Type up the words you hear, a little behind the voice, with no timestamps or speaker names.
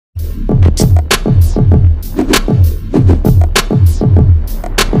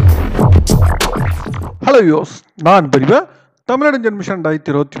Hello viewers, நான் Anbariv Tamil Nadu admission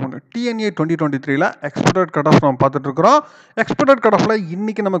 2023 TNEA 2023ல expected cut off நம்ம பார்த்துட்டு இருக்கிறோம். எக்ஸ்பெக்டட் கட் ஆஃப்ல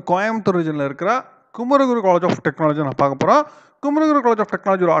இன்னைக்கு நம்ம கோயம்புத்தூர் ரீஜனில் இருக்கிற குமரகுரு காலேஜ் ஆஃப் டெக்னாலஜி நான் பார்க்க போகிறோம். குமரகுரு காலேஜ் ஆஃப்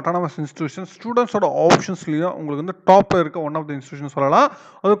டெக்னாலஜி ஒரு அட்டானமஸ் இன்ஸ்டியூஷன், ஸ்டூடெண்ட்ஸோட ஆப்ஷன்ஸ்லையும் உங்களுக்கு வந்து டாப்பில் இருக்க ஒன் ஆஃப் த இன்ஸ்டியூஷன் சொல்லலாம்.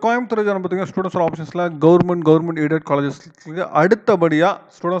 அது கோயம்புத்தூர் ரீஜன் பார்த்தீங்கன்னா ஸ்டூடெண்ட்ஸோட ஆப்ஷன்ஸில் கவர்மெண்ட் எய்டட் காலேஜஸ்க்கு அடுத்தபடியாக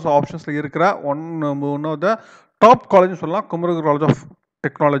ஸ்டூடெண்ட்ஸ் ஆப்ஷன்ஸில் இருக்கிற ஒன் ஆஃப் த டாப் காலேஜ்னு சொல்லலாம் குமரகுரு காலேஜ் ஆஃப்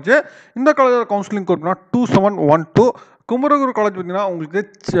டெக்னாலஜி. இந்த காலேஜோட கவுன்சிலிங் கோட்னா 2712. குமரகுரு காலேஜ் பார்த்தீங்கன்னா உங்களுக்கு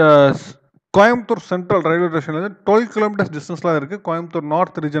கோயம்புத்தூர் சென்ட்ரல் ரயில்வே ஸ்டேஷன்லேருந்து 12 கிலோமீட்டர்ஸ் டிஸ்டன்ஸில் இருக்குது. கோயம்புத்தூர்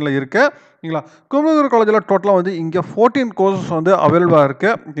நார்த் ரீஜனில் இருக்குது. ஓகேங்களா, குமரகுரு காலேஜில் டோட்டலாக வந்து இங்கே 14 கோர்சஸ் வந்து அவைலபிளாக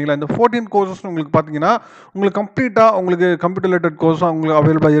இருக்குது. ஓகேங்களா, இந்த 14 கோர்சஸ் உங்களுக்கு பார்த்தீங்கன்னா உங்களுக்கு கம்ப்ளீட்டாக உங்களுக்கு கம்ப்யூட்டர் ரிலேட்டட் கோர்ஸ் உங்களுக்கு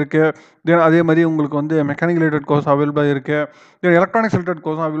அவைலபிளாக இருக்குது. தென் அதே மாதிரி உங்களுக்கு வந்து மெக்கானிக்கல் ரிலேட்டட் கோர்ஸ் அவைலபிளாக இருக்குது. தென் எலக்ட்ரானிக்ஸ் ரிலேட்டட்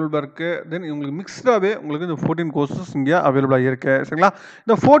கோர்ஸும் அவைலபிளாக இருக்குது. தென் உங்களுக்கு மிக்ஸ்டாகவே உங்களுக்கு இந்த 14 கோர்சஸ் இங்கே அவைலபிளாக இருக்குது. சரிங்களா,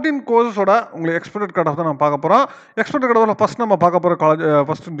 இந்த 14 கோர்ஸஸோட உங்களுக்கு எக்ஸ்பெக்டட் கட் ஆஃப் தான் நம்ம பார்க்க போகிறோம். எக்ஸ்பெக்டட் கட் ஆஃப் ஃபஸ்ட் நம்ம பார்க்க போகிற காலேஜ்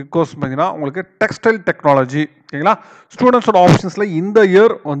ஃபஸ்ட் கோர்ஸ் பார்த்தீங்கன்னா உங்களுக்கு டெக்ஸ்டைல் டெக்னாலஜி. ஓகேங்களா, ஸ்டூடெண்ட்ஸோட ஆப்ஷன்ஸில் இந்த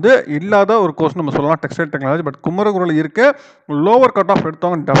இயர் வந்து இல்லாத ஒரு கோர்ஸ் நம்ம சொல்லலாம் டெக்ஸ்டைல் டெக்னாலஜி. பட் குமரகுருவில் இருக்குது. லோவர் கட் ஆஃப்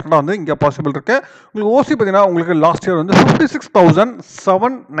எடுத்தவங்க டெஃபினட்டாக வந்து இங்கே பாசிபிள் இருக்குது. உங்களுக்கு ஓசி பார்த்தீங்கன்னா உங்களுக்கு லாஸ்ட் இயர் வந்து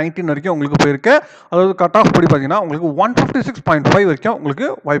 56,719 வரைக்கும் உங்களுக்கு போயிருக்கு. அதாவது கட் ஆஃப் படி பார்த்தீங்கன்னா உங்களுக்கு 156.5 வரைக்கும் உங்களுக்கு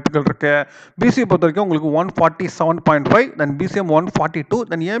வாய்ப்புகள் இருக்குது. பிசி பொறுத்த வரைக்கும் உங்களுக்கு 147.5, தென் பிசிஎம் 142,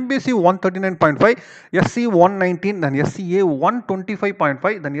 தென் எம்பிசி 139.5, எஸ்சி 119, தென் எஸ்சிஏ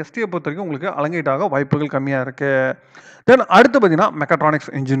 125.5, தென் எஸ்டியை பொறுத்த வரைக்கும் உங்களுக்கு அலங்கேட்டாக வாய்ப்புகள் கம்மியாக இருக்குது. தென் அடுத்து பார்த்தீங்கன்னா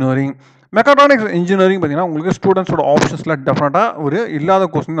மெக்காட்ரானிக்ஸ் இன்ஜினியரிங். மெக்காட்ரானிக்ஸ் இன்ஜினியரிங் பார்த்தீங்கன்னா உங்களுக்கு ஸ்டூடெண்ட்ஸோட ஆப்ஷன்ஸில் டெஃபினட்டாக ஒரு இல்லாத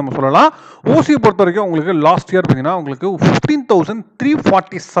கோர்ஸ்னு நம்ம சொல்லலாம். ஓசியை பொறுத்த வரைக்கும் உங்களுக்கு லாஸ்ட் இயர் பார்த்தீங்கன்னா உங்களுக்கு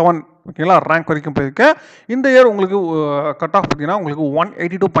 15,347 ஓகேங்களா ரேங்க் வரைக்கும் போயிருக்கு. இந்த இயர் உங்களுக்கு கட் ஆஃப் பார்த்தீங்கன்னா உங்களுக்கு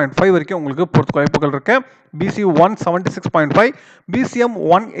 182.5 வரைக்கும் உங்களுக்கு பொறுத்த வாய்ப்புகள் இருக்கு. பிசி 176.5, பிசிஎம்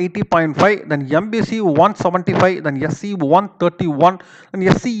 180.5, தென் எம்பிசி 175, தென் எஸ்சி 131, தென்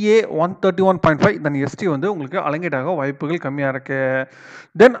எஸ்சிஏ 131.5, தென் எஸ்டி வந்து உங்களுக்கு அலங்கேட்டாக வாய்ப்புகள் கம்மியாக இருக்கு.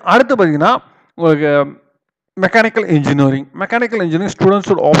 தென் அடுத்து பார்த்தீங்கன்னா உங்களுக்கு மெக்கானிக்கல் இன்ஜினியரிங்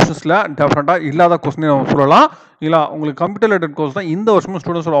ஸ்டூடெண்ட்ஸோட ஆப்ஷன்ஸில் டெஃபினட்டாக இல்லாத கோர்ஸ்னே நம்ம சொல்லலாம். இல்லை உங்களுக்கு கம்ப்யூட்டர் ரிலேட்டட் கோர்ஸ் தான் இந்த வருஷமும்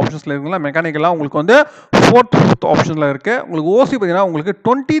ஸ்டூடெண்ட்ஸோட ஆப்ஷன்ஸில் இருக்குங்களா. மெக்கானிக்கலாக உங்களுக்கு வந்து 4th ஆப்ஷனில் இருக்குது. உங்களுக்கு ஓசி பார்த்தீங்கன்னா உங்களுக்கு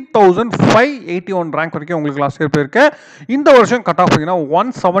 20,581 ரேங்க் வரைக்கும் உங்களுக்கு லாஸ்ட் இயர் போயிருக்கு. இந்த வருஷம் கட் ஆஃப் பார்த்தீங்கன்னா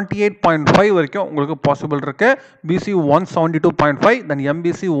 178.5 வரைக்கும் உங்களுக்கு பாசிபிள் இருக்குது. பிசி 172.5, தென்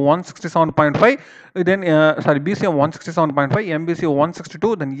எம்பிசி 167.5, தென் பிசிஎம் 167.5, எம்பிசி 162,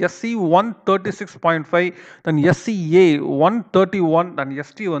 தென் எஸ்சி 136.5, தென் எஸ்சிஏ 131, தென்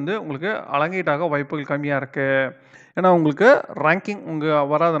எஸ்டி வந்து உங்களுக்கு அலங்கேட்டாக வாய்ப்புகள் கம்மியாக இருக்குது. ஏன்னா உங்களுக்கு ரேங்கிங் உங்கள்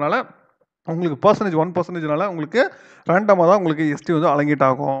வராதனால உங்களுக்கு பர்சன்டேஜ்னால உங்களுக்கு ரேண்டமாக தான் உங்களுக்கு எஸ்டி வந்து அலங்கேட்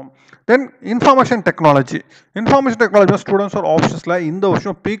ஆகும். தென் இன்ஃபர்மேஷன் டெக்னாலஜி ஸ்டூடெண்ட்ஸோட ஆப்ஷன்ஸில் இந்த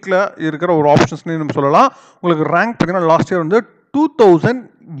வருஷம் பீக்கில் இருக்கிற ஒரு ஆப்ஷன்ஸ்னு நம்ம சொல்லலாம். உங்களுக்கு ரேங்க் பார்த்தீங்கன்னா லாஸ்ட் இயர் வந்து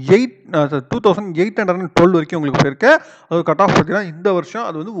 2,812 வரைக்கும் உங்களுக்கு போயிருக்கு. அது கட் ஆஃப் பார்த்தீங்கன்னா இந்த வருஷம்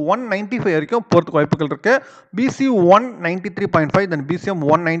அது வந்து 195 வரைக்கும் போகிறதுக்கு வாய்ப்புகள் இருக்குது. பிசி 193.5, தென் பிசிஎம்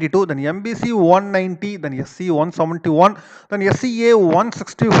 192, தென் எம்பிசி 190, தென் எஸ்சி 171, தென் எஸ்சிஏ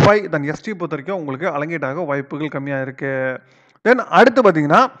 165, தென் எஸ்டி பொறுத்த வரைக்கும் உங்களுக்கு அலங்கேட்டாக வாய்ப்புகள் கம்மியாக இருக்குது. தென் அடுத்து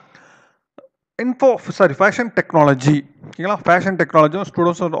பார்த்தீங்கன்னா ஃபேஷன் டெக்னாலஜி. ஓகேங்களா, ஃபேஷன் டெக்னாலஜியும்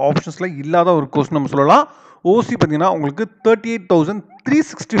ஸ்டூடெண்ட்ஸோட ஆப்ஷன்ஸில் இல்லாத ஒரு கோர்ஸ் நம்ம சொல்லலாம். ஓசி பார்த்தீங்கன்னா உங்களுக்கு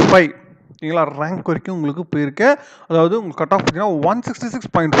 38,365 ஓகேங்களா ரேங்க் வரைக்கும் உங்களுக்கு போயிருக்கு. அதாவது உங்களுக்கு கட் ஆஃப் பார்த்தீங்கன்னா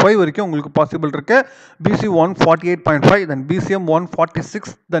 166.5 வரைக்கும் உங்களுக்கு பாசிபிள் இருக்கு. பிசி 148.5, தென் பிசிஎம் 146,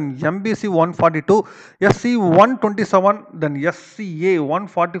 தென் எம்பிசி 142, எஸ்சி 127, தென் எஸ்சிஏ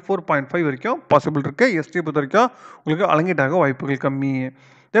 144.5 வரைக்கும் பாசிபிள் இருக்கு. எஸ்டி பொறுத்த வரைக்கும் உங்களுக்கு அலங்கேட்டாக வாய்ப்புகள் கம்மி.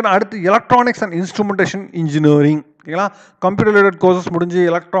 தென் அடுத்து எலக்ட்ரானிக்ஸ் அண்ட் இன்ஸ்ட்ருமெண்டேஷன் இன்ஜினியரிங். ஓகேங்களா, கம்ப்யூட்டர் ரிலேட்டட் கோர்சஸ் முடிஞ்சு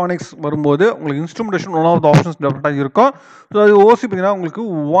எலக்ட்ரானிக்ஸ் வரும்போது உங்களுக்கு instrumentation one of the options டெஃபினட்டாக இருக்கும். ஸோ அது ஓசி பார்த்தீங்கன்னா உங்களுக்கு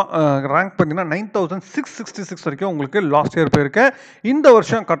ரேங்க் பார்த்தீங்கன்னா 9,666 வரைக்கும் உங்களுக்கு லாஸ்ட் இயர் போயிருக்கு. இந்த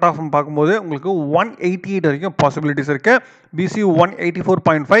வருஷம் கட் ஆஃப் பார்க்கும்போது உங்களுக்கு 188 வரைக்கும் பாசிபிலிட்டிஸ் இருக்குது. பிசி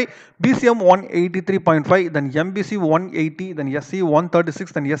 184.5, பிசிஎம் 183.5, தென் எம்பிசி 180, தென் எஸ்சி 136,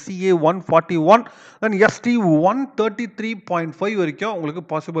 தென் எஸ்சிஏ 141, தென் எஸ்டி 133.5 வரைக்கும் உங்களுக்கு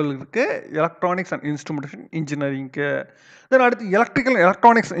பாசிபிள் இருக்குது எலக்ட்ரானிக்ஸ் அண்ட் இன்ஸ்ட்ருமெண்டேஷன் இன்ஜினியரிங்க்கு. தென் அடுத்து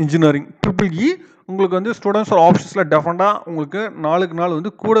எலக்ட்ரானிக்ஸ் இன்ஜினியரிங் EEE உங்களுக்கு வந்து ஸ்டூடெண்ட்ஸோட ஆப்ஷன்ஸில் டெஃபினட்டாக உங்களுக்கு நாளுக்கு நாள்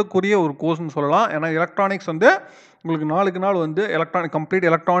வந்து கூடக்கூடிய ஒரு கோர்ஸ்னு சொல்லலாம். ஏன்னா எலக்ட்ரானிக்ஸ் வந்து உங்களுக்கு நாளுக்கு நாள் வந்து கம்ப்ளீட்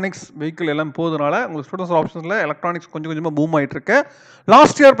எலக்ட்ரானிக்ஸ் வெஹிக்கிள் எல்லாம் போகிறதுனால உங்களுக்கு ஸ்டூடெண்ட்ஸ் ஆப்ஷன்ஸில் எலக்ட்ரானிக்ஸ் கொஞ்சம் கொஞ்சமாக பூம் ஆகிட்டு இருக்கு.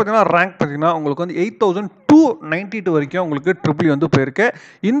 லாஸ்ட் இயர் பார்த்தீங்கன்னா ரேங்க் பார்த்தீங்கன்னா உங்களுக்கு வந்து 8292 வரைக்கும் உங்களுக்கு ட்ரிபிள் வந்து போயிருக்கு.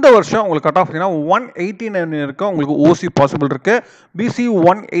 இந்த வருஷம் உங்களுக்கு கட் ஆஃப் பார்த்தீங்கன்னா 189 இருக்கும். உங்களுக்கு ஓசி பாசிபிள் இருக்கு. பிசி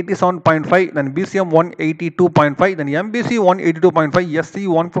 187.5, தென் பிசிஎம் 182.5, தென் எம்பிசி 182.5, எஸ்சி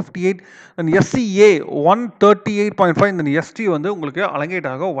 158, தென் எஸ்சிஏ 138.5, தென் எஸ்டி வந்து உங்களுக்கு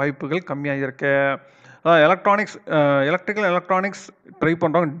அலங்கேட் ஆக வாய்ப்புகள் கம்மியாக இருக்கு. எலக்ட்ரானிக்ஸ் எலக்ட்ரானிக்ஸ் ட்ரை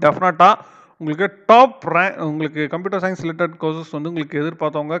பண்ணுறவங்க டெஃபினட்டாக உங்களுக்கு டாப் ரேங்க் உங்களுக்கு கம்ப்யூட்டர் சயின்ஸ் ரிலேட்டட் கோர்சஸ் வந்து உங்களுக்கு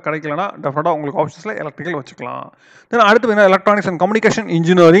எதிர்பார்த்தவங்க கிடைக்கலனா டெஃபினட்டாக உங்களுக்கு ஆப்ஷன்ஸில் எலக்ட்ரிக்கல் வச்சுக்கலாம். தென் அடுத்து பார்த்தீங்கன்னா எலக்ட்ரானிக்ஸ் அண்ட் கம்யூனிகேஷன்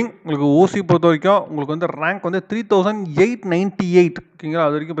இன்ஜினியரிங் உங்களுக்கு ஓசி பொறுத்த வரைக்கும் உங்களுக்கு வந்து ரேங்க் வந்து 3898 ஓகேங்களா,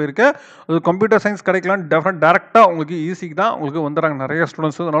 அது வரைக்கும் போயிருக்கு. அது கம்ப்யூட்டர் சயின்ஸ் கிடைக்கலாம் டேரெக்டாக உங்களுக்கு ஈஸிக்கு தான் உங்களுக்கு வந்துடுறாங்க நிறைய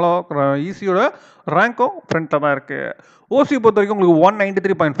ஸ்டூடெண்ட்ஸ். அதனால் ஈஸியோட ரேங்க்கும் ஃப்ரண்ட்டில் தான் இருக்குது. ஓசி பொறுத்த வரைக்கும் உங்களுக்கு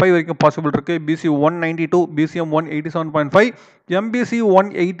 193.5 வரைக்கும் பாசிபிள் இருக்குது. பிசி 192, பிசிஎம் 187.5, எம்பிசி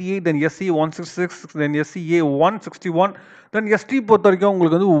 188, தென் எஸ்சி 166, தென் எஸ்சிஏ 161, தென் எஸ்டி பொறுத்த வரைக்கும்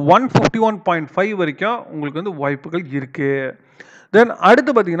உங்களுக்கு வந்து 151.5 வரைக்கும் உங்களுக்கு வந்து வாய்ப்புகள் இருக்குது. தென்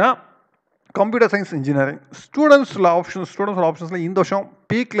அடுத்து பார்த்தீங்கன்னா கம்ப்யூட்டர் சயின்ஸ் இன்ஜினியரிங் ஸ்டூடெண்ட்ஸில் ஆப்ஷன்ஸில் இந்த வருஷம்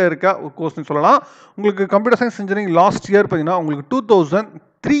பீக்கில் இருக்க ஒரு கோர்ஸ்னு சொல்லலாம். உங்களுக்கு computer science engineering last year பார்த்தீங்கன்னா உங்களுக்கு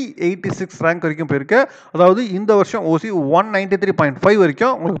 2386 ரேங்க் வரைக்கும் போயிருக்கு. அதாவது இந்த வருஷம் ஓசி 193.5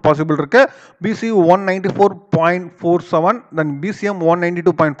 வரைக்கும் உங்களுக்கு பாசிபிள் இருக்கு. பிசி 194.47, தென் பிசிஎம்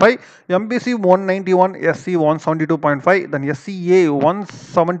 192.5, எம்பிசி 191, எஸ்சி 172.5, தென் எஸ்சிஏ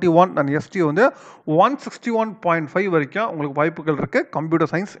 171, தென் எஸ்டி வந்து 161.5 வரைக்கும் உங்களுக்கு வாய்ப்புகள் இருக்கு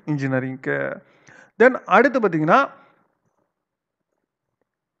கம்ப்யூட்டர் சயின்ஸ் இன்ஜினியரிங்க்கு. தென் அடுத்து பார்த்தீங்கன்னா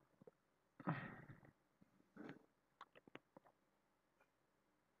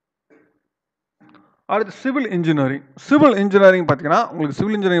அடுத்து சிவில் இன்ஜினியரிங் பார்த்தீங்கன்னா உங்களுக்கு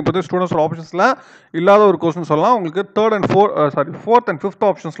சிவில் இன்ஜினியரிங் பற்றி ஸ்டூடெண்ட்ஸ் ஆப்ஷன்ஸில் இல்லாத ஒரு கோர்ஸ்னு சொல்லலாம். உங்களுக்கு ஃபோர்த் அண்ட் ஃபிஃப்த்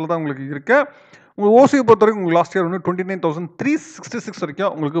ஆப்ஷன்ஸில் தான் உங்களுக்கு இருக்குது. உங்களுக்கு ஓசியை பொறுத்த வரைக்கும் உங்களுக்கு லாஸ்ட் இயர் வந்து 29,366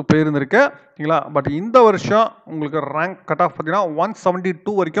 வரைக்கும் உங்களுக்கு போயிருந்திருக்கு சரிங்களா. பட் இந்த வருஷம் உங்களுக்கு ரேங்க் கட் ஆஃப் பார்த்தீங்கன்னா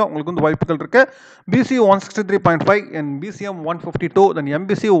 172 வரைக்கும் உங்களுக்கு வந்து வாய்ப்புகள் இருக்குது. PC 163.5, and BCM 152, then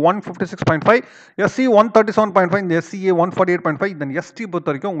MBC 156.5, SC 137.5, SCA 148.5, then ST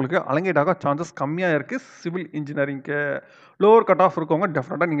பொறுத்த வரைக்கும் உங்களுக்கு அலங்கேட்டாக சான்சஸ் கம்மியாக இருக்குது. சிவில் இன்ஜினியரிங்க்கு லோவர் கட் ஆஃப் இருக்கவங்க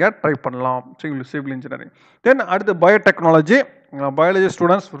டெஃபினட்டாக நீங்கள் ட்ரை பண்ணலாம் சிவில் இன்ஜினியரிங். தென் அடுத்து பயோடெக்னாலஜி பயாலஜி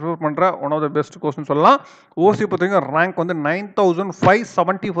ஸ்டூடெண்ட்ஸ் ப்ரிஃபர் பண்ணுற ஒன் ஆஃப் த பெஸ்ட் கோர்ஸ்னு சொல்லலாம். ஓசி பொறுத்தவரைக்கும் ரேங்க் வந்து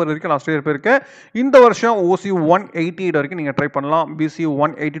 9574 வரைக்கும் லாஸ்ட் இயர் போயிருக்கு. இந்த வருஷம் ஓசி 188 வரைக்கும் நீங்கள் ட்ரை பண்ணலாம். பிசி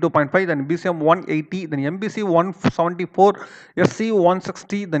 182.5, தென் பிசிஎம் 180, தென் எம்பிசி 174, எஸ்சி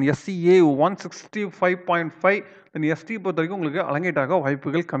 160, தென் எஸ்சிஏ 165.5, தென் எஸ்டி பொறுத்த வரைக்கும் உங்களுக்கு அலங்கேட்டாக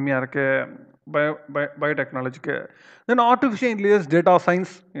வாய்ப்புகள் கம்மியாக இருக்குது பயோடெக்னாலஜிக்கு. தென் ஆர்டிஃபிஷியல் இன்டெலிஜென்ஸ், டேட்டா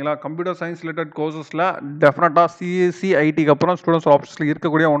சயின்ஸ் இல்லை கம்ப்யூட்டர் சயின்ஸ் ரிலேட்டட் கோர்சஸில் டெஃபினட்டாக சிஎஸ்சி ஐடிக்கு அப்புறம் ஸ்டூடெண்ட்ஸ் ஆப்ஷன்ஸில்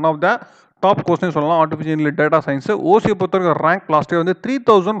இருக்கக்கூடிய ஒன் ஆஃப் த டாப் கோர்ஸ்னு சொல்லலாம் ஆர்டிஃபிஷியல் டேட்டா சயின்ஸ். ஓசியை பொறுத்தவரைக்கும் ரேங்க் லாஸ்ட் இயர் வந்து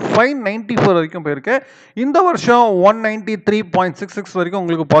 3594 வரைக்கும் போயிருக்கு. இந்த வருஷம் 193.66 வரைக்கும்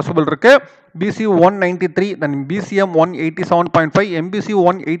உங்களுக்கு பாசிபிள் இருக்கு. பிசி 193, தென் பிசிஎம் 187.5, எம்பிசி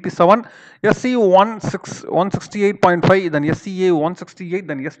 187, எஸ்சி 168.5, தென் எஸ்சிஏ 168,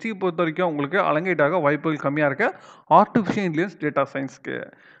 தென் எஸ்டி பொறுத்த வரைக்கும் உங்களுக்கு அலங்கேட்டாக வாய்ப்புகள் கம்மியாக இருக்கு ஆர்டிஃபிஷியல் இன்டெலிஜென்ஸ் டேட்டா சயின்ஸ்க்கு.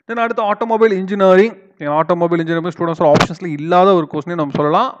 தென் அடுத்து ஆட்டோமொபைல் இன்ஜினியரிங் ஸ்டூடெண்ட்ஸ் ஆப்ஷன்ஸில் இல்லாத ஒரு கோர்ஸ்னே நம்ம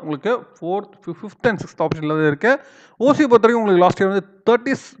சொல்லலாம். உங்களுக்கு 4th, 5th அண்ட் 6th ஆப்ஷனில் தான் இருக்குது. ஓசி பொறுத்த வரைக்கும் உங்களுக்கு லாஸ்ட் இயர் வந்து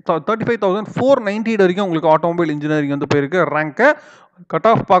 35,498 வரைக்கும் உங்களுக்கு ஆட்டோமொபைல் இன்ஜினியரிங் வந்து போயிருக்கு ரேங்க்கு. கட்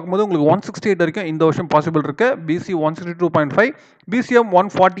ஆஃப் பார்க்கும்போது உங்களுக்கு 168 வரைக்கும் இந்த வருஷம் பாசிபிள் இருக்கு. PC 162.5, BCM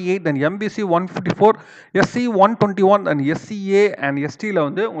 148, then MBC 154, SC 121, then SCA and எஸ்டியில்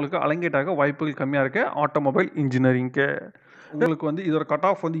வந்து உங்களுக்கு அலங்கேட்டாக வாய்ப்புகள் கம்மியாக இருக்குது ஆட்டோமொபைல் இன்ஜினியரிங்க்கு. உங்களுக்கு வந்து இதோட கட்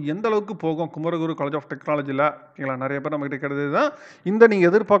ஆஃப் வந்து எந்த அளவுக்கு போகும் குமரகுரு காலேஜ் ஆஃப் டெக்னாலஜியில் ஓகேங்களா, நிறைய பேர் நம்மகிட்ட கிடையாது தான் இந்த நீங்கள்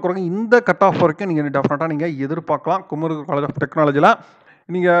எதிர்பார்க்குறவங்க இந்த கட் ஆஃப் வரைக்கும் நீங்கள் டெஃபினட்டாக நீங்கள் எதிர்பார்க்கலாம் குமரகுரு காலேஜ் ஆஃப் டெக்னாலஜியில்.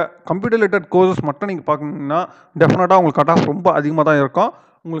 நீங்கள் கம்ப்யூட்டர் ரிலேட்டட் கோர்சஸ் மட்டும் நீங்கள் பார்க்கணுன்னா டெஃபினட்டாக உங்களுக்கு கட் ஆஃப் ரொம்ப அதிகமாக தான் இருக்கும்.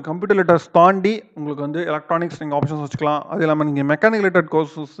 உங்களுக்கு கம்ப்யூட்டர் ரிலேட்டர்ஸ் தாண்டி உங்களுக்கு வந்து எலக்ட்ரானிக்ஸ் நீங்கள் ஆப்ஷன்ஸ் வச்சுக்கலாம். அது இல்லாமல் நீங்கள் மெக்கானிக்கல் ரிலேட்டட்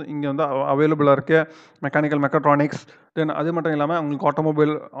கோர்சஸ் இங்கே வந்து அவைலபிளாக இருக்குது. மெக்காட்ரானிக்ஸ், தென் அது மட்டும் இல்லாமல் உங்களுக்கு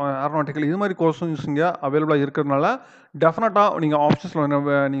ஆட்டோமொபைல், ஏரோநாட்டிக்கல் இது மாதிரி கோர்ஸஸ் இங்கே அவைலபிளாக இருக்கிறதுனால டெஃபினட்டாக நீங்கள்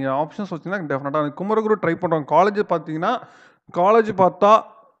ஆப்ஷன்ஸ் வச்சிங்கன்னா டெஃபினட்டாக குமரகுரு ட்ரை பண்ணுறோம். காலேஜ் பார்த்தீங்கன்னா காலேஜ் பார்த்தா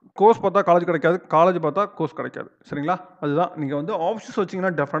கோர்ஸ் பார்த்தா காலேஜ் கிடைக்காது, காலேஜ் பார்த்தா கோர்ஸ் கிடைக்காது சரிங்களா. அதுதான் நீங்கள் வந்து ஆப்ஷன்ஸ்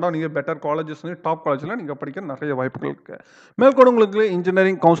வச்சிங்கன்னா டெஃபினட்டாக நீங்கள் பெட்டர் காலேஜஸ் வந்து டாப் காலேஜில் நீங்கள் படிக்க நிறைய வாய்ப்புகள் இருக்குது. மேற்கொண்டு உங்களுக்கு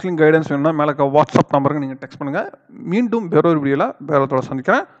இன்ஜினியரிங் கவுன்சிலிங் கைடன்ஸ் வேணும்னா மேலே வாட்ஸ்அப் நம்பருக்கு நீங்கள் டெக்ஸ்ட் பண்ணுங்கள். மீண்டும் வேறொரு வீடியோவில் வேறொரு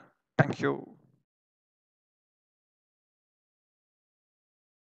சந்திக்கிறேன். தேங்க்யூ.